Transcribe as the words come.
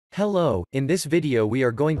Hello, in this video we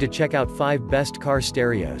are going to check out 5 best car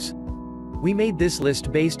stereos. We made this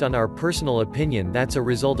list based on our personal opinion that's a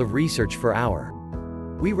result of research for our.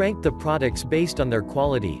 We ranked the products based on their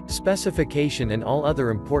quality, specification and all other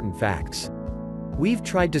important facts. We've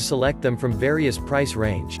tried to select them from various price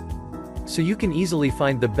range, so you can easily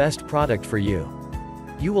find the best product for you.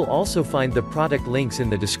 You will also find the product links in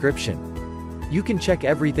the description. You can check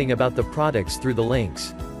everything about the products through the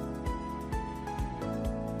links.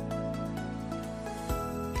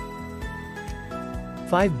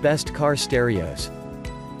 Five best car stereos.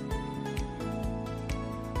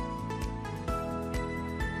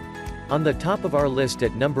 On the top of our list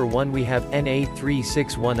at number 1 we have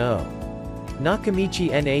NA3610. Nakamichi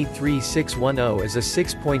NA3610 is a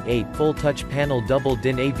 6.8 full-touch panel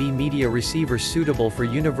double-DIN AV media receiver suitable for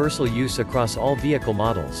universal use across all vehicle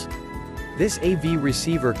models. This AV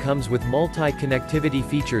receiver comes with multi-connectivity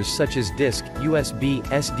features such as disk, USB,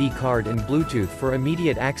 SD card and Bluetooth for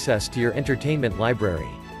immediate access to your entertainment library.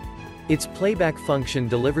 Its playback function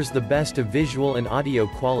delivers the best of visual and audio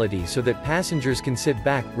quality so that passengers can sit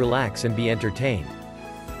back, relax and be entertained.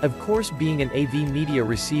 Of course, being an AV media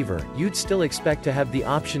receiver, you'd still expect to have the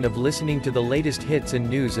option of listening to the latest hits and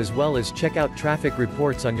news as well as check out traffic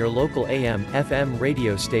reports on your local AM, FM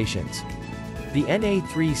radio stations. The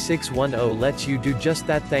NA3610 lets you do just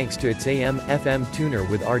that thanks to its AM/FM tuner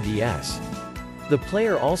with RDS. The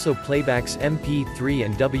player also playbacks MP3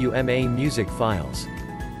 and WMA music files.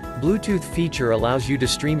 Bluetooth feature allows you to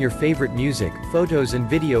stream your favorite music, photos and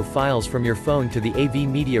video files from your phone to the AV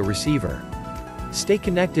media receiver. Stay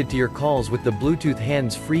connected to your calls with the Bluetooth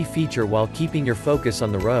hands-free feature while keeping your focus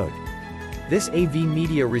on the road. This AV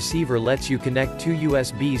media receiver lets you connect 2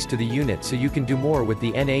 USBs to the unit so you can do more with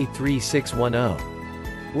the NA3610.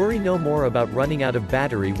 Worry no more about running out of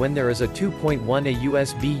battery when there is a 2.1A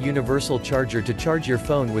USB universal charger to charge your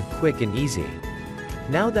phone with quick and easy.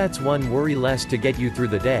 Now that's one worry less to get you through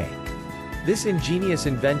the day. This ingenious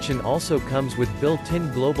invention also comes with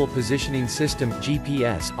built-in Global Positioning System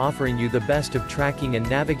 (GPS), offering you the best of tracking and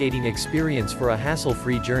navigating experience for a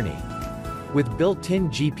hassle-free journey. With built-in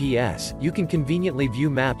GPS, you can conveniently view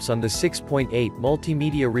maps on the 6.8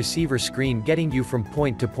 multimedia receiver screen, getting you from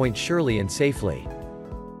point to point surely and safely.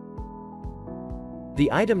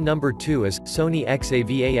 The item number 2 is Sony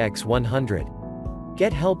XAV-AX100.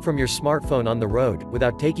 Get help from your smartphone on the road,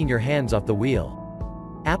 without taking your hands off the wheel.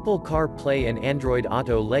 Apple CarPlay and Android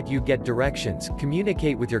Auto let you get directions,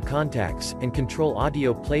 communicate with your contacts, and control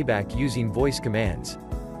audio playback using voice commands.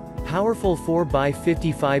 Powerful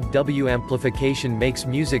 4x55W amplification makes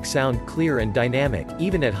music sound clear and dynamic,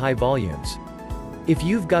 even at high volumes. If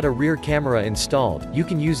you've got a rear camera installed, you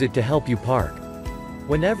can use it to help you park.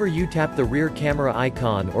 Whenever you tap the rear camera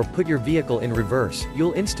icon or put your vehicle in reverse,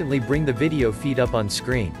 you'll instantly bring the video feed up on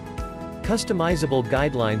screen. Customizable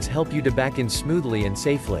guidelines help you to back in smoothly and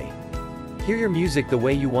safely. Hear your music the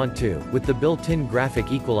way you want to, with the built-in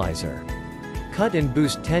graphic equalizer. Cut and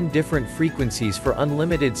boost 10 different frequencies for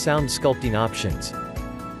unlimited sound sculpting options.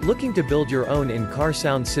 Looking to build your own in-car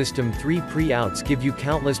sound system? 3 pre-outs give you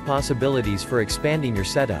countless possibilities for expanding your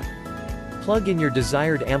setup. Plug in your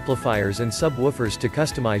desired amplifiers and subwoofers to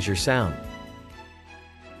customize your sound.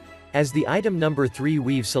 As the item number 3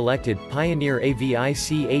 we've selected Pioneer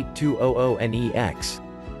AVIC8200NEX.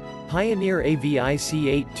 Pioneer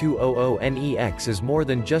AVIC8200NEX is more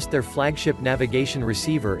than just their flagship navigation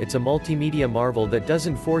receiver, it's a multimedia marvel that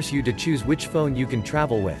doesn't force you to choose which phone you can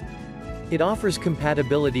travel with. It offers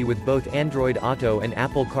compatibility with both Android Auto and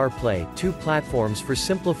Apple CarPlay, 2 platforms for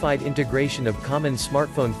simplified integration of common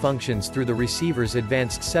smartphone functions through the receiver's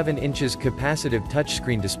advanced 7 inches capacitive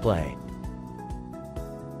touchscreen display.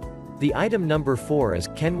 The item number 4 is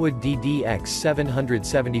Kenwood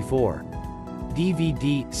DDX774.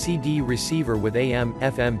 DVD/CD receiver with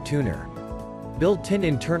AM/FM tuner. Built-in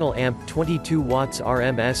internal amp, 22 watts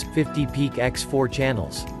RMS, 50 peak x 4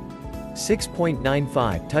 channels.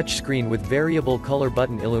 6.95 touchscreen with variable color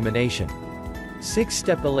button illumination.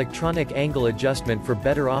 6-step electronic angle adjustment for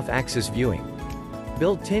better off-axis viewing.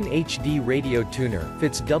 Built-in HD radio tuner,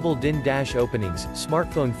 fits double DIN dash openings,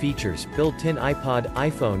 smartphone features, built-in iPod,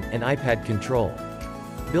 iPhone, and iPad control.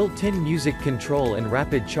 Built-in music control and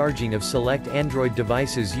rapid charging of select Android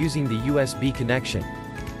devices using the USB connection.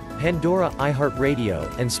 Pandora, iHeartRadio,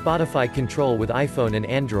 and Spotify control with iPhone and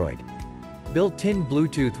Android. Built-in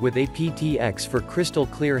Bluetooth with aptX for crystal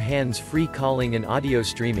clear hands-free calling and audio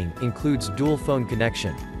streaming, includes dual phone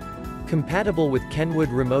connection. Compatible with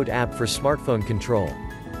Kenwood Remote app for smartphone control.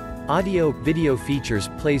 Audio, video features,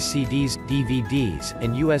 plays CDs, DVDs,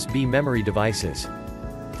 and USB memory devices.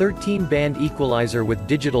 13-band equalizer with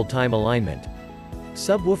digital time alignment.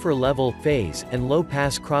 Subwoofer level, phase, and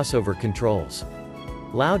low-pass crossover controls.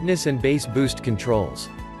 Loudness and bass boost controls.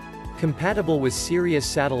 Compatible with Sirius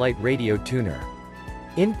satellite radio tuner.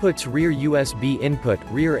 Inputs: rear USB input,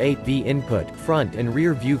 rear 8V input, front and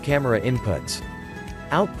rear view camera inputs.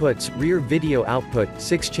 Outputs: rear video output,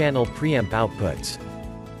 6-channel preamp outputs.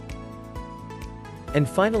 And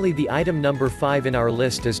finally, the item number 5 in our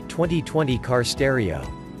list is 2020 car stereo.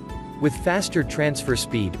 With faster transfer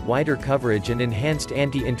speed, wider coverage and enhanced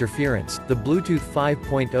anti-interference, the Bluetooth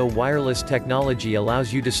 5.0 wireless technology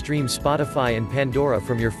allows you to stream Spotify and Pandora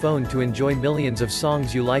from your phone to enjoy millions of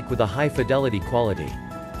songs you like with a high-fidelity quality.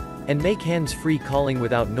 And make hands-free calling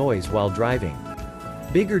without noise while driving.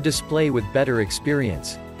 Bigger display with better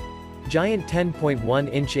experience. Giant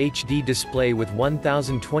 10.1-inch HD display with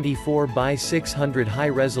 1024 by 600 high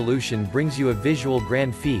resolution brings you a visual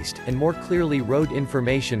grand feast, and more clearly road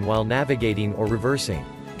information while navigating or reversing.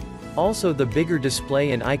 Also, the bigger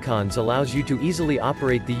display and icons allows you to easily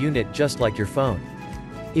operate the unit just like your phone.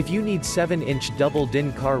 If you need 7-inch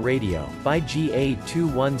double-DIN car radio, buy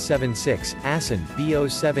GA2176, ASIN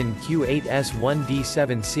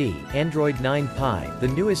B07Q8S1D7C, Android 9 Pie, the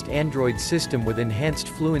newest Android system with enhanced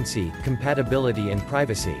fluency, compatibility and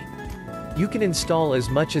privacy. You can install as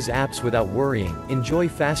much as apps without worrying, enjoy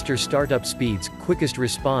faster startup speeds, quickest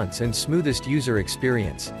response and smoothest user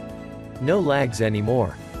experience. No lags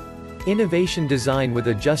anymore. Innovation design with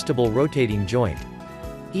adjustable rotating joint.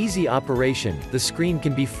 Easy operation, the screen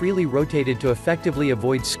can be freely rotated to effectively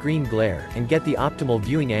avoid screen glare, and get the optimal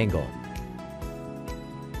viewing angle.